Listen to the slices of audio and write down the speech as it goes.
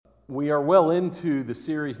We are well into the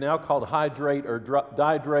series now called Hydrate or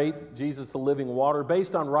Dihydrate, Jesus the Living Water,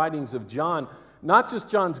 based on writings of John, not just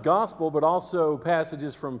John's Gospel, but also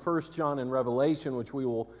passages from 1 John and Revelation, which we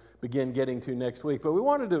will begin getting to next week. But we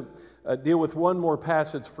wanted to deal with one more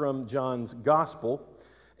passage from John's Gospel.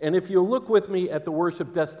 And if you'll look with me at the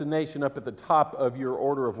worship destination up at the top of your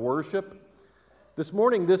order of worship, this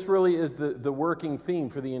morning this really is the working theme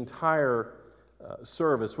for the entire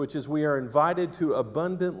service, which is we are invited to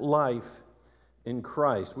abundant life in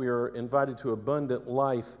Christ. We are invited to abundant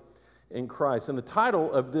life in Christ. And the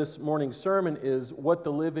title of this morning's sermon is What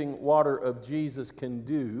the Living Water of Jesus Can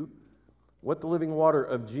Do. What the living water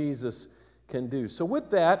of Jesus can do. So with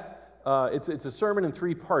that, it's a sermon in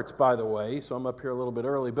 3 parts, by the way, so I'm up here a little bit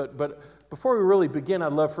early. But before we really begin,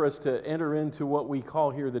 I'd love for us to enter into what we call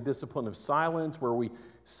here the discipline of silence, where we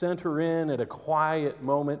center in at a quiet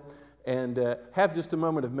moment and have just a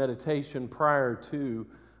moment of meditation prior to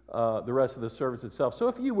the rest of the service itself. So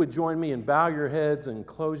if you would join me and bow your heads and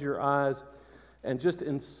close your eyes, and just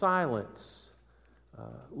in silence,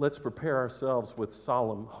 let's prepare ourselves with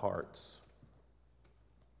solemn hearts.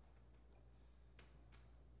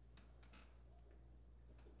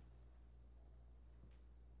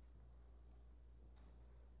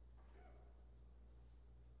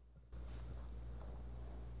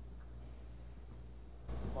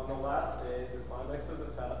 On the last day, the climax of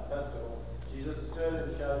the festival, Jesus stood and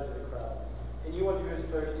shouted to the crowds, "Anyone who is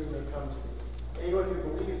thirsty may come to me. Anyone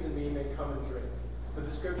who believes in me may come and drink. For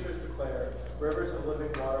the scriptures declare, rivers of living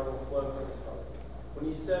water will flow from his heart." When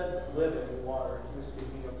he said living water, he was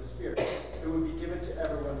speaking of the Spirit, who would be given to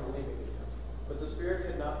everyone believing in him. But the Spirit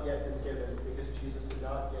had not yet been given, because Jesus had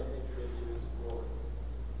not yet entered into his glory.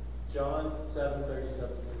 John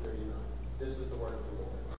 7:37-39. This is the word of the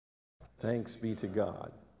Lord. Thanks be to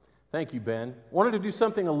God. Thank you, Ben. Wanted to do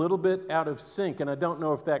something a little bit out of sync, and I don't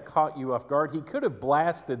know if that caught you off guard. He could have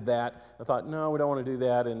blasted that. I thought, no, we don't want to do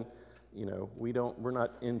that, and we're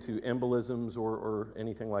not into embolisms or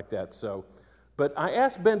anything like that. But I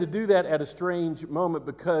asked Ben to do that at a strange moment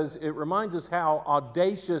because it reminds us how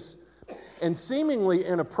audacious and seemingly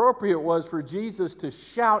inappropriate it was for Jesus to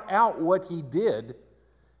shout out what he did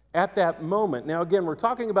at that moment. Now, again, we're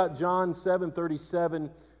talking about John 7:37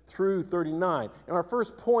 through 39. And our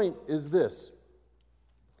first point is this.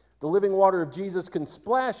 The living water of Jesus can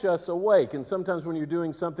splash us awake. And sometimes when you're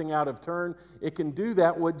doing something out of turn, it can do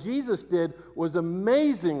that. What Jesus did was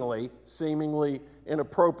amazingly, seemingly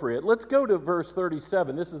inappropriate. Let's go to verse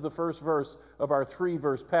 37. This is the first verse of our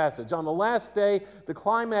 3-verse passage. On the last day, the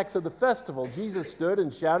climax of the festival, Jesus stood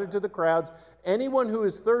and shouted to the crowds, "Anyone who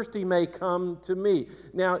is thirsty may come to me."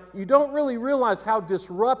 Now, you don't really realize how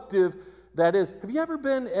disruptive that is. Have you ever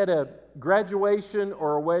been at a graduation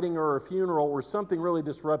or a wedding or a funeral where something really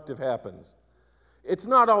disruptive happens? It's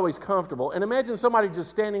not always comfortable. And imagine somebody just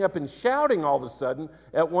standing up and shouting all of a sudden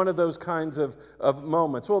at one of those kinds of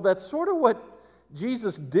moments. Well, that's sort of what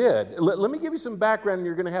Jesus did. Let me give you some background, and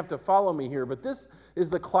you're going to have to follow me here. But this is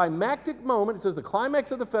the climactic moment. It says the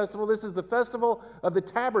climax of the festival. This is the festival of the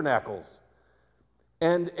tabernacles.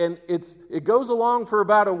 And it goes along for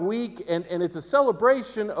about a week, and it's a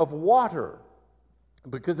celebration of water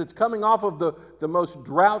because it's coming off of the most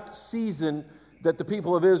drought season that the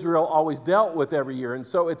people of Israel always dealt with every year. And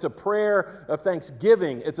so it's a prayer of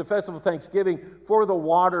thanksgiving. It's a festival of thanksgiving for the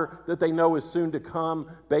water that they know is soon to come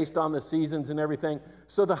based on the seasons and everything.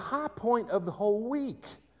 So the high point of the whole week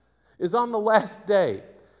is on the last day.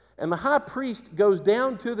 And the high priest goes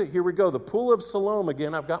down to the Pool of Siloam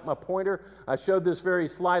again. I've got my pointer. I showed this very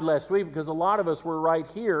slide last week because a lot of us were right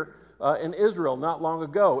here in Israel not long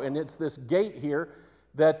ago. And it's this gate here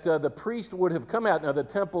that the priest would have come out. Now, the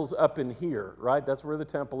temple's up in here, right? That's where the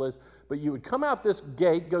temple is. But you would come out this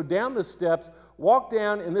gate, go down the steps, walk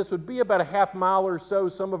down, and this would be about a half mile or so.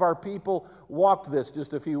 Some of our people walked this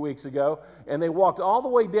just a few weeks ago. And they walked all the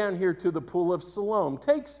way down here to the Pool of Siloam.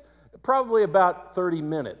 Takes probably about 30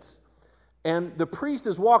 minutes. And the priest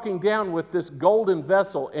is walking down with this golden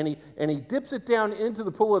vessel, and he dips it down into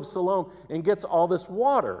the Pool of Siloam and gets all this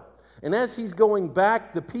water. And as he's going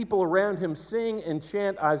back, the people around him sing and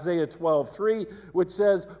chant Isaiah 12:3, which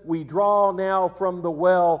says, "We draw now from the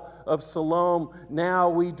well of Siloam, now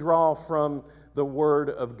we draw from the word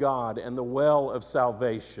of God and the well of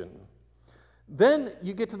salvation." Then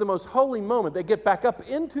you get to the most holy moment. They get back up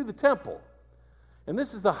into the temple. And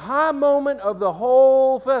this is the high moment of the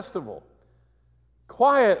whole festival.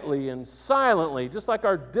 Quietly and silently, just like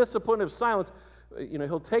our discipline of silence,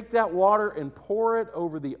 he'll take that water and pour it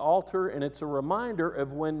over the altar, and it's a reminder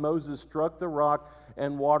of when Moses struck the rock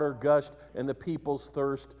and water gushed and the people's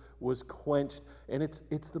thirst was quenched. And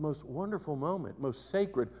it's the most wonderful moment, most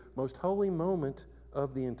sacred, most holy moment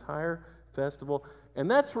of the entire festival. And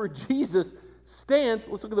that's where Jesus stands.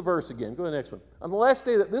 Let's look at the verse again. Go to the next one. On the last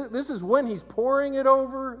day, this is when he's pouring it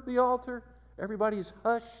over the altar. Everybody is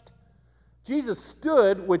hushed. Jesus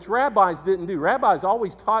stood, which rabbis didn't do. Rabbis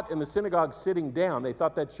always taught in the synagogue sitting down. They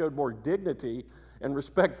thought that showed more dignity and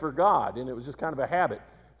respect for God, and it was just kind of a habit.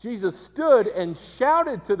 Jesus stood and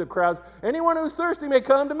shouted to the crowds, "Anyone who's thirsty may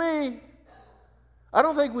come to me." I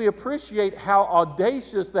don't think we appreciate how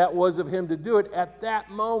audacious that was of him to do it at that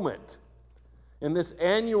moment, in this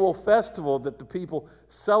annual festival that the people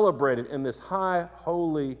celebrated, in this high,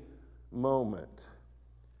 holy moment.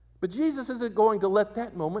 But Jesus isn't going to let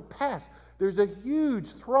that moment pass. There's a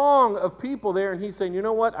huge throng of people there, and he's saying, you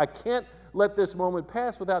know what? I can't let this moment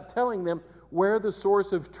pass without telling them where the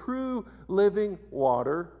source of true living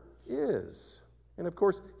water is. And of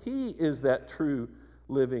course, he is that true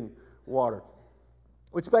living water.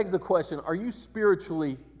 Which begs the question, are you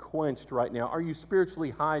spiritually quenched right now? Are you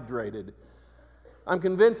spiritually hydrated? I'm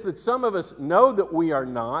convinced that some of us know that we are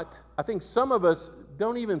not. I think some of us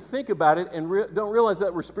don't even think about it and don't realize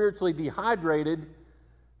that we're spiritually dehydrated.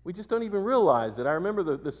 We just don't even realize it. I remember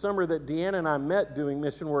the summer that Deanna and I met doing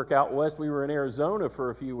mission work out west. We were in Arizona for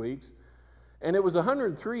a few weeks. And it was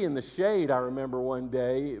 103 in the shade, I remember one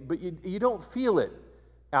day. But you don't feel it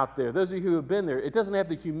out there. Those of you who have been there, it doesn't have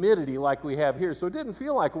the humidity like we have here. So it didn't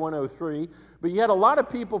feel like 103. But you had a lot of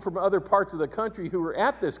people from other parts of the country who were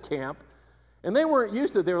at this camp. And they weren't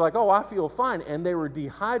used to it. They were like, oh, I feel fine. And they were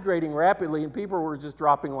dehydrating rapidly, and people were just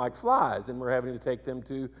dropping like flies, and we're having to take them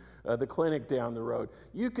to the clinic down the road.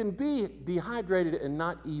 You can be dehydrated and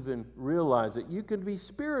not even realize it. You can be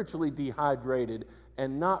spiritually dehydrated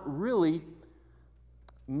and not really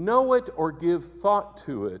know it or give thought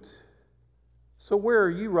to it. So where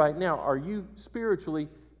are you right now? Are you spiritually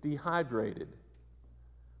dehydrated?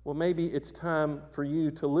 Well, maybe it's time for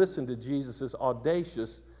you to listen to Jesus'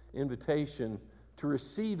 audacious invitation to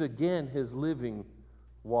receive again his living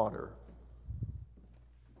water.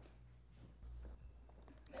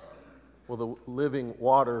 Well, the living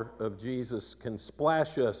water of Jesus can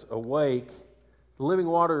splash us awake. The living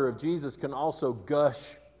water of Jesus can also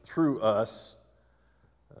gush through us.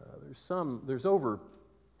 There's over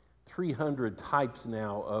 300 types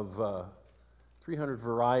now of 300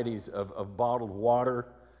 varieties of bottled water.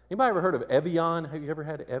 Anybody ever heard of Evian? Have you ever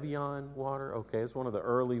had Evian water? Okay, it's one of the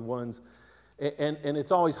early ones. And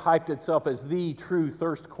it's always hyped itself as the true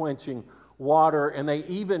thirst-quenching water. And they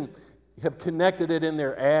even have connected it in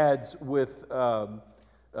their ads with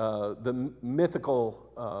the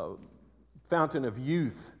mythical fountain of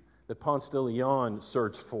youth that Ponce de Leon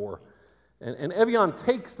searched for. And Evian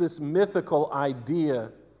takes this mythical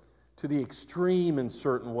idea to the extreme in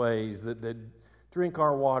certain ways, that drink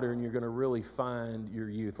our water and you're going to really find your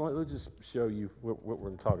youth. Let's just show you what we're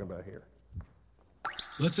talking about here.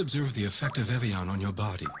 Let's observe the effect of Evian on your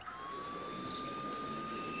body.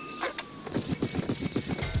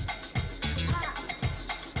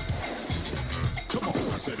 Come on,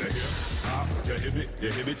 I said a hip hop, you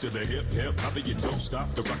hit it to the hip hip hop, and you don't stop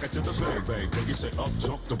the rock it to the bang bang boogie. Say up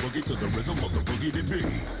jump the boogie to the rhythm of the boogie to beat.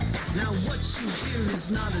 Now what you hear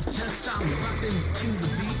is not a test. I'm rocking to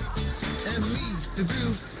the beat, and me, the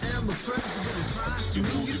groove, and my friends are gonna try to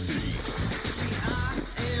move your feet. See, I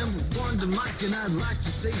am Wonder Mike, and I'd like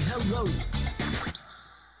to say hello.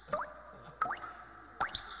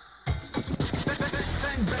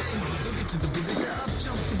 Bang bang boogie to the boogie, yeah, up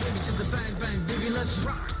jump the boogie to the bang bang boogie. Let's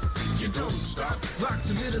rock. You don't stop. Rock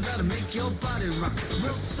the rhythm that'll make your body rock.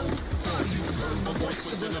 Real soul for you. Heard my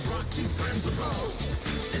voice, but then I brought two friends along.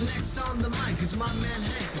 And next on the mic is my man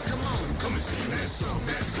Hank. Come on, Come and sing that song,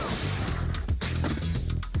 that song.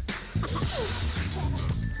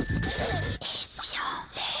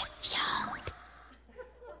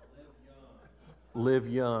 Live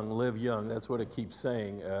young, live young. That's what it keeps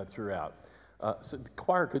saying throughout. So the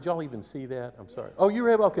choir, could y'all even see that? I'm sorry. Oh, you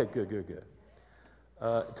were able? Okay, good.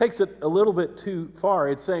 It takes it a little bit too far.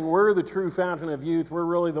 It's saying we're the true fountain of youth. We're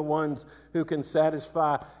really the ones who can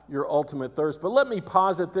satisfy your ultimate thirst. But let me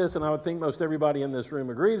posit this, and I would think most everybody in this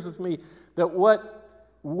room agrees with me, that what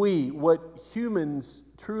humans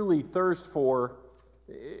truly thirst for,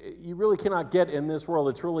 you really cannot get in this world.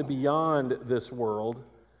 It's really beyond this world.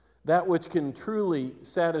 That which can truly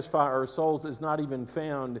satisfy our souls is not even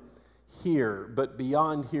found here, but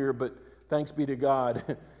beyond here. But thanks be to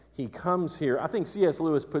God, he comes here. I think C.S.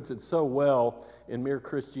 Lewis puts it so well in Mere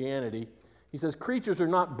Christianity. He says, creatures are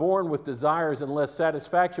not born with desires unless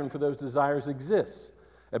satisfaction for those desires exists.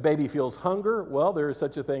 A baby feels hunger. Well, there is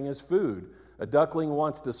such a thing as food. A duckling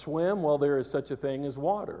wants to swim. Well, there is such a thing as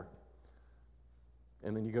water.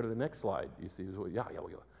 And then you go to the next slide. You see, yeah.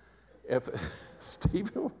 If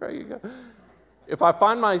Stephen, where you go? If I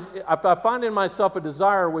find in myself a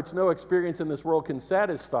desire which no experience in this world can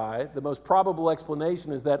satisfy, the most probable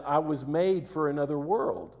explanation is that I was made for another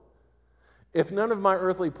world. If none of my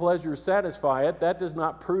earthly pleasures satisfy it, that does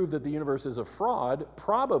not prove that the universe is a fraud.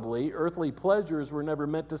 Probably earthly pleasures were never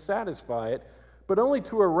meant to satisfy it, but only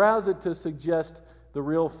to arouse it to suggest the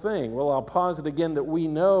real thing. Well, I'll posit again that we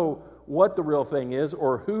know what the real thing is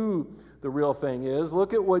or who the real thing is.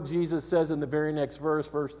 Look at what Jesus says in the very next verse,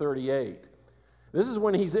 verse 38. This is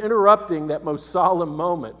when he's interrupting that most solemn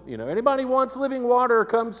moment. Anybody wants living water,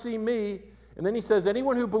 come see me. And then he says,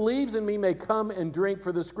 anyone who believes in me may come and drink,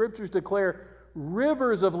 for the scriptures declare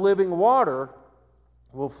rivers of living water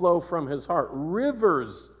will flow from his heart.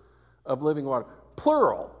 Rivers of living water.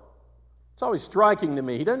 Plural. It's always striking to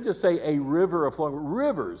me. He doesn't just say a river of flowing,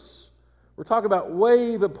 rivers. We're talking about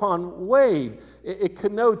wave upon wave. It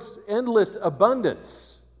connotes endless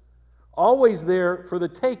abundance. Always there for the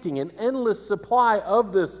taking, an endless supply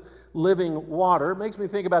of this living water. It makes me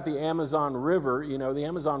think about the Amazon River. The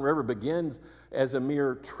Amazon River begins as a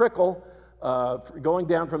mere trickle going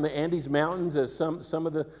down from the Andes Mountains as some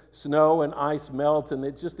of the snow and ice melts, and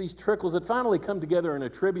it's just these trickles that finally come together in a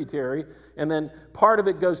tributary, and then part of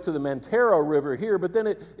it goes to the Mantaro River here, but then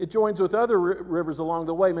it joins with other rivers along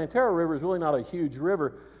the way. Mantaro River is really not a huge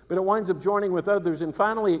river, but it winds up joining with others, and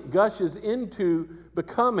finally it gushes into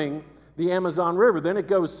becoming the Amazon River. Then it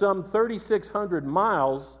goes some 3,600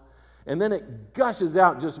 miles, and then it gushes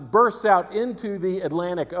out, just bursts out into the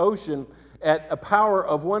Atlantic Ocean at a power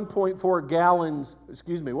of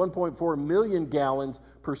 1.4 million gallons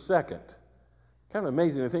per second. Kind of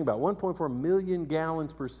amazing to think about, 1.4 million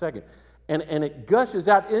gallons per second. And it gushes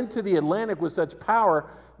out into the Atlantic with such power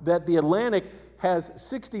that the Atlantic has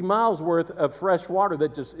 60 miles worth of fresh water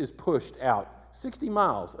that just is pushed out. 60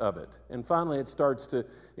 miles of it. And finally it starts to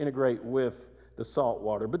integrate with the salt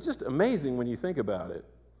water. But just amazing when you think about it.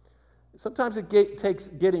 Sometimes it takes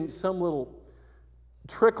getting some little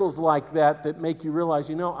trickles like that make you realize,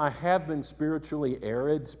 I have been spiritually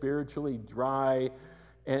arid, spiritually dry,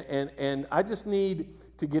 and I just need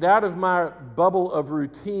to get out of my bubble of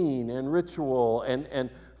routine and ritual and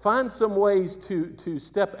find some ways to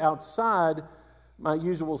step outside my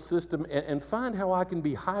usual system and find how I can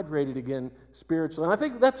be hydrated again spiritually. And I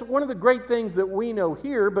think that's one of the great things that we know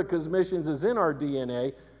here, because missions is in our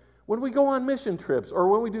DNA. When we go on mission trips or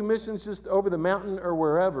when we do missions just over the mountain or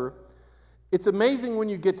wherever, it's amazing when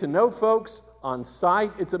you get to know folks on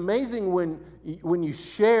site. It's amazing when you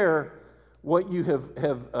share what you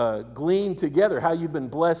have gleaned together, how you've been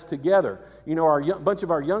blessed together. Bunch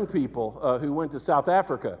of our young people who went to South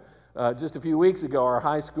Africa just a few weeks ago, our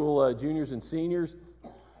high school juniors and seniors,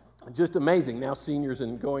 just amazing. Now seniors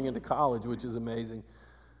and going into college, which is amazing.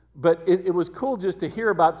 But it was cool just to hear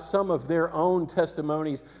about some of their own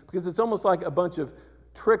testimonies, because it's almost like a bunch of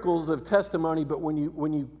trickles of testimony, but when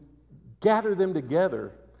you gather them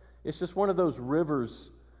together, it's just one of those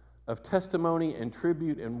rivers of testimony and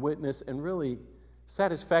tribute and witness and really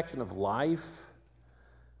satisfaction of life.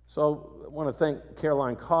 So I want to thank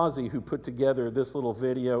Caroline Causey, who put together this little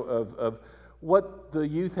video of what the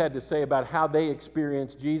youth had to say about how they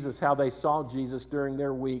experienced Jesus, how they saw Jesus during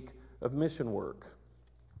their week of mission work.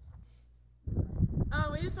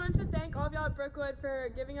 We just wanted to thank all of y'all at Brookwood for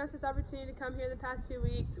giving us this opportunity to come here the past 2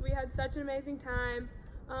 weeks. We had such an amazing time.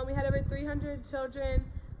 We had over 300 children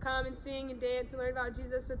come and sing and dance and learn about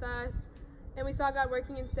Jesus with us. And we saw God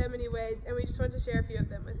working in so many ways, and we just wanted to share a few of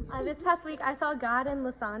them with you. This past week, I saw God in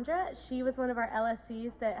Lysandra. She was one of our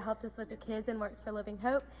LSCs that helped us with the kids and works for Living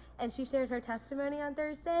Hope. And she shared her testimony on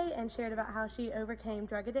Thursday and shared about how she overcame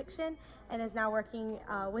drug addiction and is now working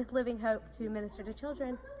with Living Hope to minister to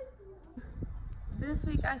children. This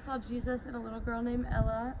week I saw Jesus in a little girl named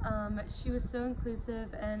Ella. She was so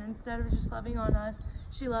inclusive, and instead of just loving on us,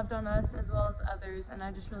 she loved on us as well as others, and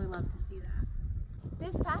I just really loved to see that.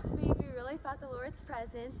 This past week we really felt the Lord's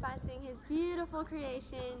presence by seeing His beautiful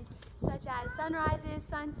creations such as sunrises,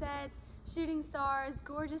 sunsets, shooting stars,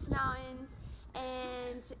 gorgeous mountains,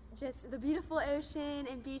 and just the beautiful ocean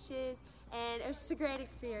and beaches, and it was just a great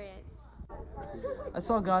experience. I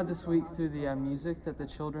saw God this week through the music that the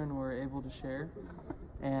children were able to share,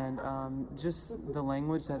 and just the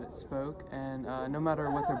language that it spoke, and no matter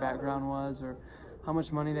what their background was or how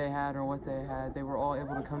much money they had or what they had, they were all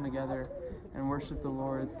able to come together and worship the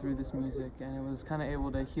Lord through this music, and it was kind of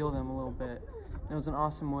able to heal them a little bit It was an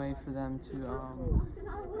awesome way for them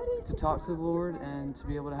to talk to the Lord and to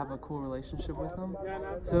be able to have a cool relationship with Him.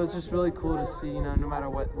 So it was just really cool to see, no matter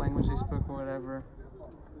what language they spoke or whatever,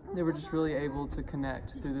 they were just really able to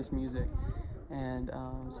connect through this music. And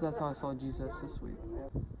so that's how I saw Jesus this week.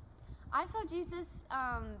 I saw Jesus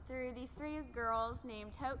through these 3 girls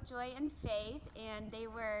named Hope, Joy, and Faith, and they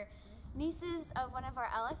were nieces of one of our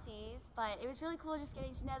LSEs, but it was really cool just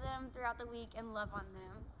getting to know them throughout the week and love on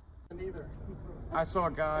them. I saw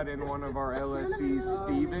God in one of our LSEs,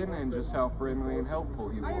 Stephen, and just how friendly and helpful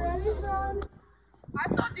he was. I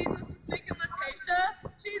saw Jesus this week in Latasha.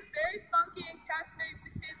 She's very spunky and captivates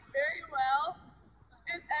the kids very well.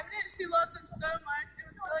 It's evident she loves them so much. It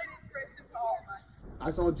was really an inspiration to all of us. I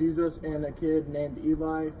saw Jesus in a kid named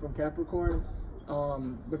Eli from Capricorn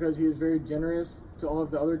because he was very generous to all of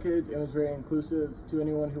the other kids and was very inclusive to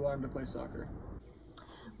anyone who wanted to play soccer.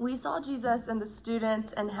 We saw Jesus in the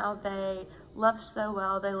students and how they loved so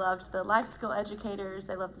well. They loved the life skill educators,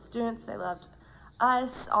 they loved the students, they loved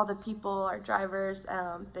us, all the people, our drivers.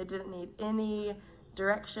 They didn't need any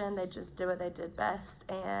direction. They just did what they did best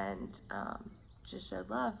and just showed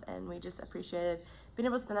love, and we just appreciated being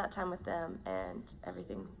able to spend that time with them and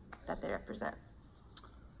everything that they represent.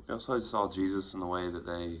 We also saw Jesus in the way that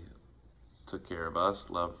they took care of us,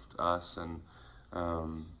 loved us, and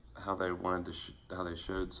how they wanted to, how they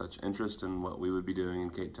showed such interest in what we would be doing in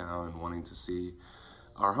Cape Town and wanting to see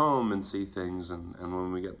our home and see things. And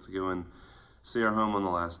when we got to go and see our home on the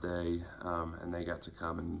last day, and they got to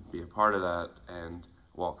come and be a part of that and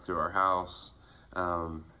walk through our house,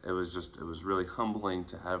 it was really humbling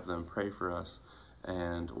to have them pray for us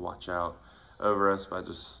and watch out over us by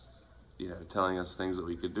just, telling us things that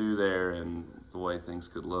we could do there and the way things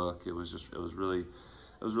could look. It was really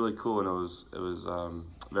cool, and it was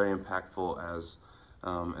very impactful as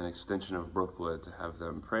an extension of Brookwood to have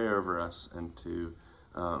them pray over us and to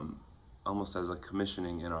almost as a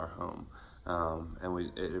commissioning in our home.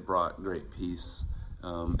 And it brought great peace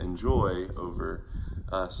and joy over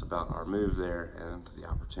us about our move there and the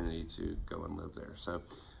opportunity to go and live there. So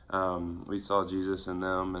we saw Jesus in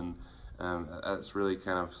them, and that's really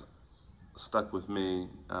kind of stuck with me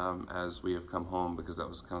as we have come home, because that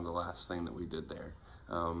was kind of the last thing that we did there.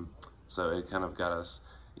 So it kind of got us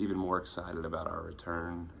even more excited about our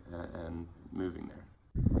return and moving there.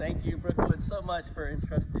 Thank you, Brookwood, so much for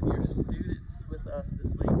entrusting your students with us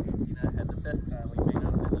this week. It's, I had the best time. We may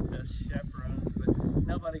not have been the best chaperones, but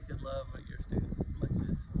nobody could love your students as much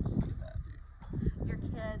as she and I do. Your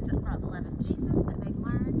kids brought the love of Jesus that they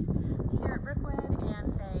learned here at Brookwood,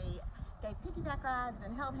 and they gave piggyback rides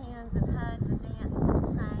and held hands and hugs and danced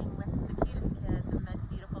and sang with the cutest kids in the most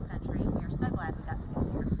beautiful country. We are so glad we got to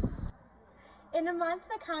be here. In a month,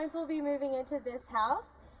 the Kimes will be moving into this house,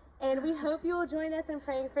 and we hope you will join us in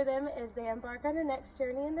praying for them as they embark on the next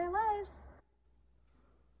journey in their lives.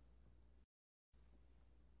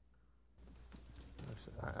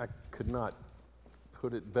 I could not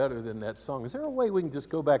put it better than that song. Is there a way we can just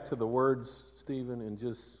go back to the words, Stephen, and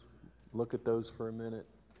just look at those for a minute?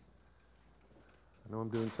 I know I'm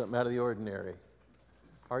doing something out of the ordinary.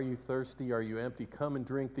 Are you thirsty? Are you empty? Come and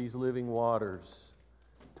drink these living waters.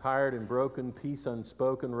 Tired and broken, peace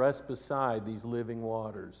unspoken, rest beside these living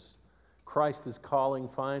waters. Christ is calling,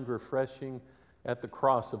 find refreshing at the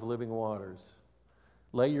cross of living waters.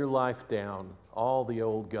 Lay your life down, all the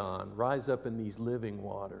old gone. Rise up in these living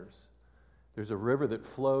waters. There's a river that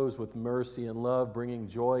flows with mercy and love, bringing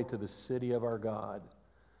joy to the city of our God.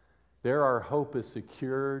 There our hope is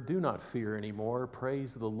secure. Do not fear anymore.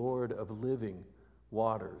 Praise the Lord of living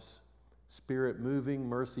waters. Spirit moving,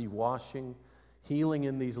 mercy washing, healing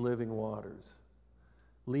in these living waters.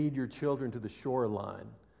 Lead your children to the shoreline.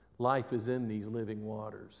 Life is in these living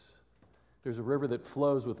waters. There's a river that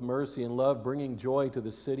flows with mercy and love, bringing joy to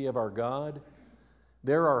the city of our God.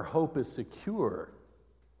 There our hope is secure.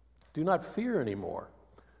 Do not fear anymore.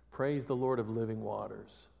 Praise the Lord of living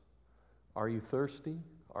waters. Are you thirsty?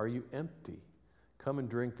 Are you empty? Come and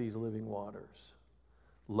drink these living waters.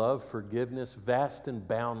 Love, forgiveness, vast and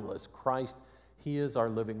boundless. Christ, He is our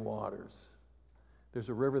living waters. There's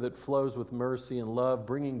a river that flows with mercy and love,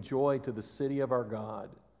 bringing joy to the city of our God.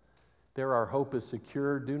 There our hope is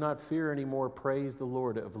secure. Do not fear anymore. Praise the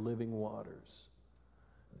Lord of living waters.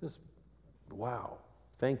 Just, wow.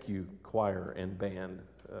 Thank you, choir and band.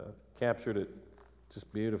 Captured it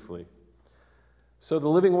just beautifully. So the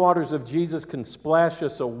living waters of Jesus can splash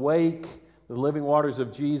us awake. The living waters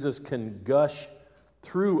of Jesus can gush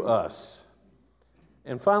through us.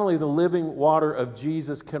 And finally, the living water of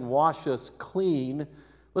Jesus can wash us clean.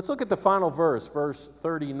 Let's look at the final verse, verse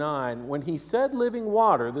 39. When he said living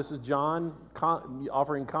water, this is John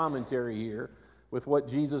offering commentary here. with what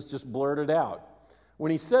Jesus just blurted out.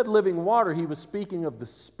 When he said living water, he was speaking of the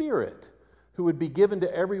Spirit who would be given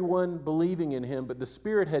to everyone believing in him, but the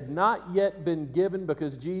Spirit had not yet been given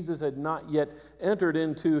because Jesus had not yet entered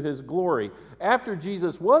into his glory. After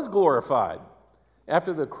Jesus was glorified,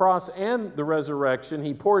 after the cross and the resurrection,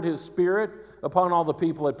 he poured his Spirit upon all the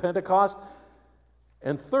people at Pentecost,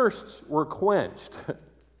 and thirsts were quenched.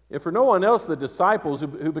 If for no one else, the disciples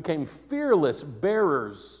who became fearless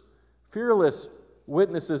bearers, fearless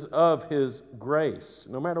witnesses of his grace,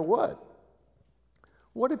 no matter what.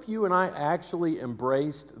 What if you and I actually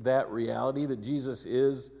embraced that reality that Jesus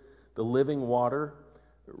is the living water,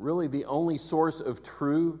 really the only source of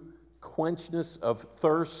true quenchness of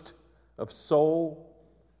thirst, of soul?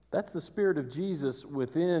 That's the Spirit of Jesus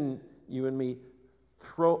within you and me,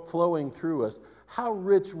 flowing through us. How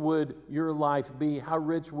rich would your life be? How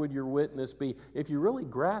rich would your witness be if you really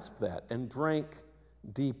grasped that and drank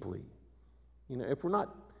deeply? You know, if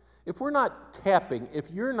you're not tapping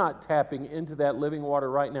into that living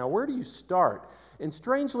water right now, where do you start? And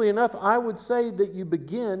strangely enough, I would say that you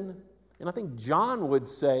begin, and I think John would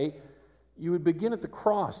say, you would begin at the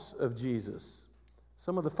cross of Jesus.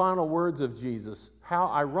 Some of the final words of Jesus. How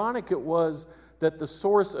ironic it was that the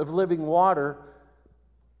source of living water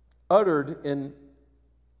uttered in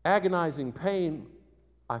agonizing pain,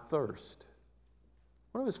 "I thirst."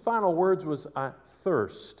 One of his final words was, "I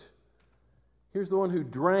thirst." Here's the one who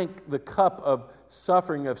drank the cup of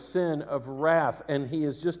suffering, of sin, of wrath, and he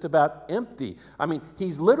is just about empty. I mean,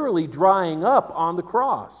 he's literally drying up on the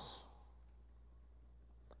cross.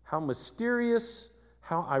 How mysterious,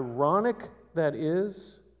 how ironic that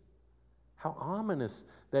is, how ominous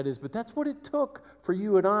that is. But that's what it took for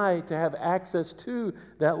you and I to have access to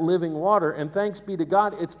that living water. And thanks be to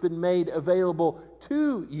God, it's been made available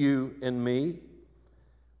to you and me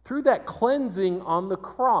through that cleansing on the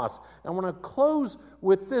cross. I want to close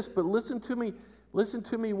with this, but listen to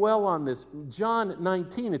me well on this. John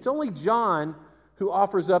 19. It's only John who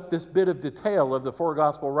offers up this bit of detail of the four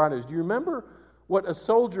gospel writers. Do you remember what a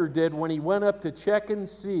soldier did when he went up to check and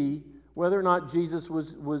see whether or not Jesus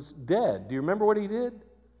was dead? Do you remember what he did?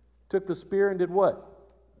 Took the spear and did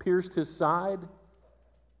what? Pierced his side.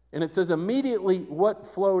 And it says immediately what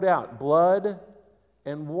flowed out? Blood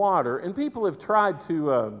and water. And people have tried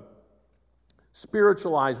to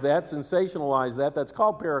spiritualize that, sensationalize that. That's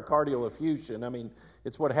called pericardial effusion. I mean,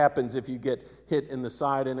 it's what happens if you get hit in the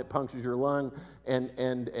side and it punctures your lung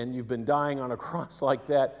and you've been dying on a cross like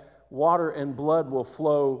that. Water and blood will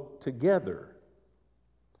flow together.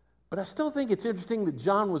 But I still think it's interesting that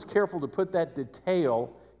John was careful to put that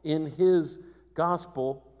detail in his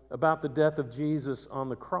gospel about the death of Jesus on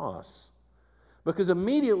the cross. Because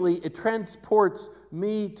immediately it transports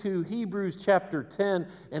me to Hebrews chapter 10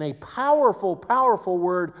 and a powerful, powerful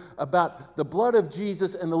word about the blood of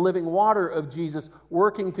Jesus and the living water of Jesus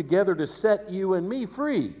working together to set you and me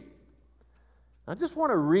free. I just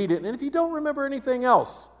want to read it. And if you don't remember anything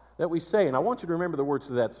else that we say, and I want you to remember the words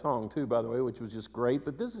of that song too, by the way, which was just great.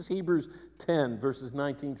 But this is Hebrews 10, verses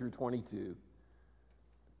 19 through 22.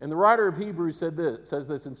 And the writer of Hebrews says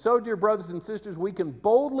this, "And so, dear brothers and sisters, we can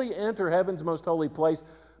boldly enter heaven's most holy place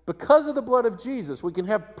because of the blood of Jesus. We can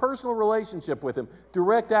have personal relationship with him,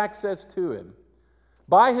 direct access to him.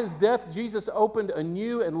 By his death, Jesus opened a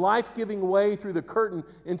new and life-giving way through the curtain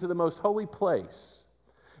into the most holy place.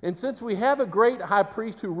 And since we have a great high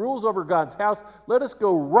priest who rules over God's house, let us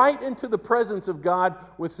go right into the presence of God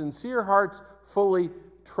with sincere hearts, fully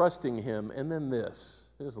trusting him." And then this,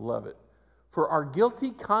 I just love it. "For our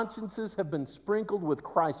guilty consciences have been sprinkled with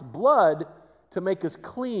Christ's blood to make us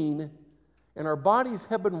clean, and our bodies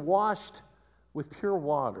have been washed with pure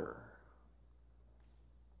water."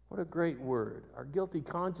 What a great word. Our guilty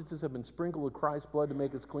consciences have been sprinkled with Christ's blood to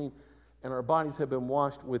make us clean, and our bodies have been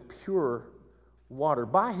washed with pure water.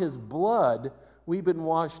 By his blood, we've been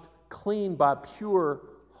washed clean by pure,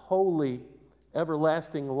 holy,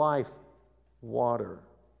 everlasting life water.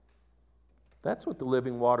 That's what the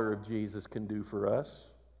living water of Jesus can do for us.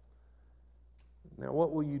 Now,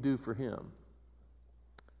 what will you do for him?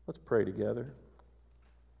 Let's pray together.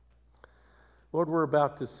 Lord, we're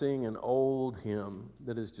about to sing an old hymn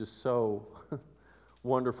that is just so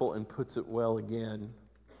wonderful and puts it well again.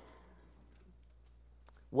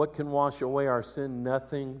 What can wash away our sin?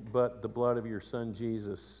 Nothing but the blood of your Son,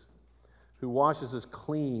 Jesus, who washes us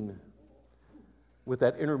clean with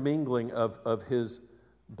that intermingling of his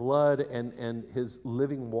blood and his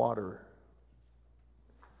living water.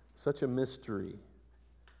 Such a mystery.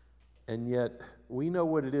 And yet, we know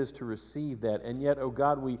what it is to receive that. And yet, oh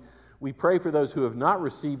God, we We pray for those who have not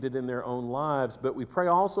received it in their own lives, but we pray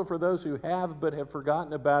also for those who have but have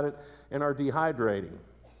forgotten about it and are dehydrating.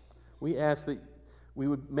 We ask that we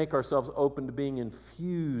would make ourselves open to being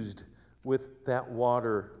infused with that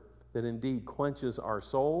water that indeed quenches our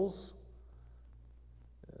souls,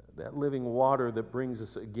 that living water that brings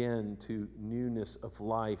us again to newness of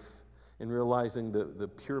life and realizing the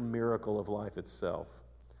pure miracle of life itself.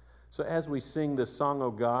 So as we sing this song,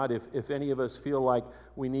 oh God, if any of us feel like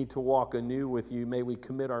we need to walk anew with you, may we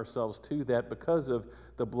commit ourselves to that because of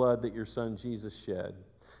the blood that your Son Jesus shed.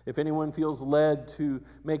 If anyone feels led to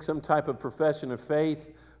make some type of profession of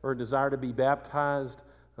faith or desire to be baptized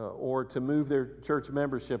or to move their church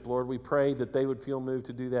membership, Lord, we pray that they would feel moved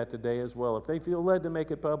to do that today as well, if they feel led to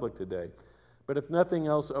make it public today. But if nothing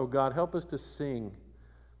else, oh God, help us to sing.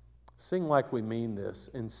 Sing like we mean this,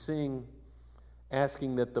 and sing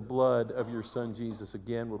asking that the blood of your Son Jesus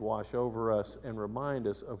again would wash over us and remind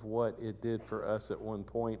us of what it did for us at one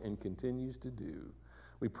point and continues to do.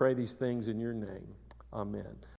 We pray these things in your name. Amen.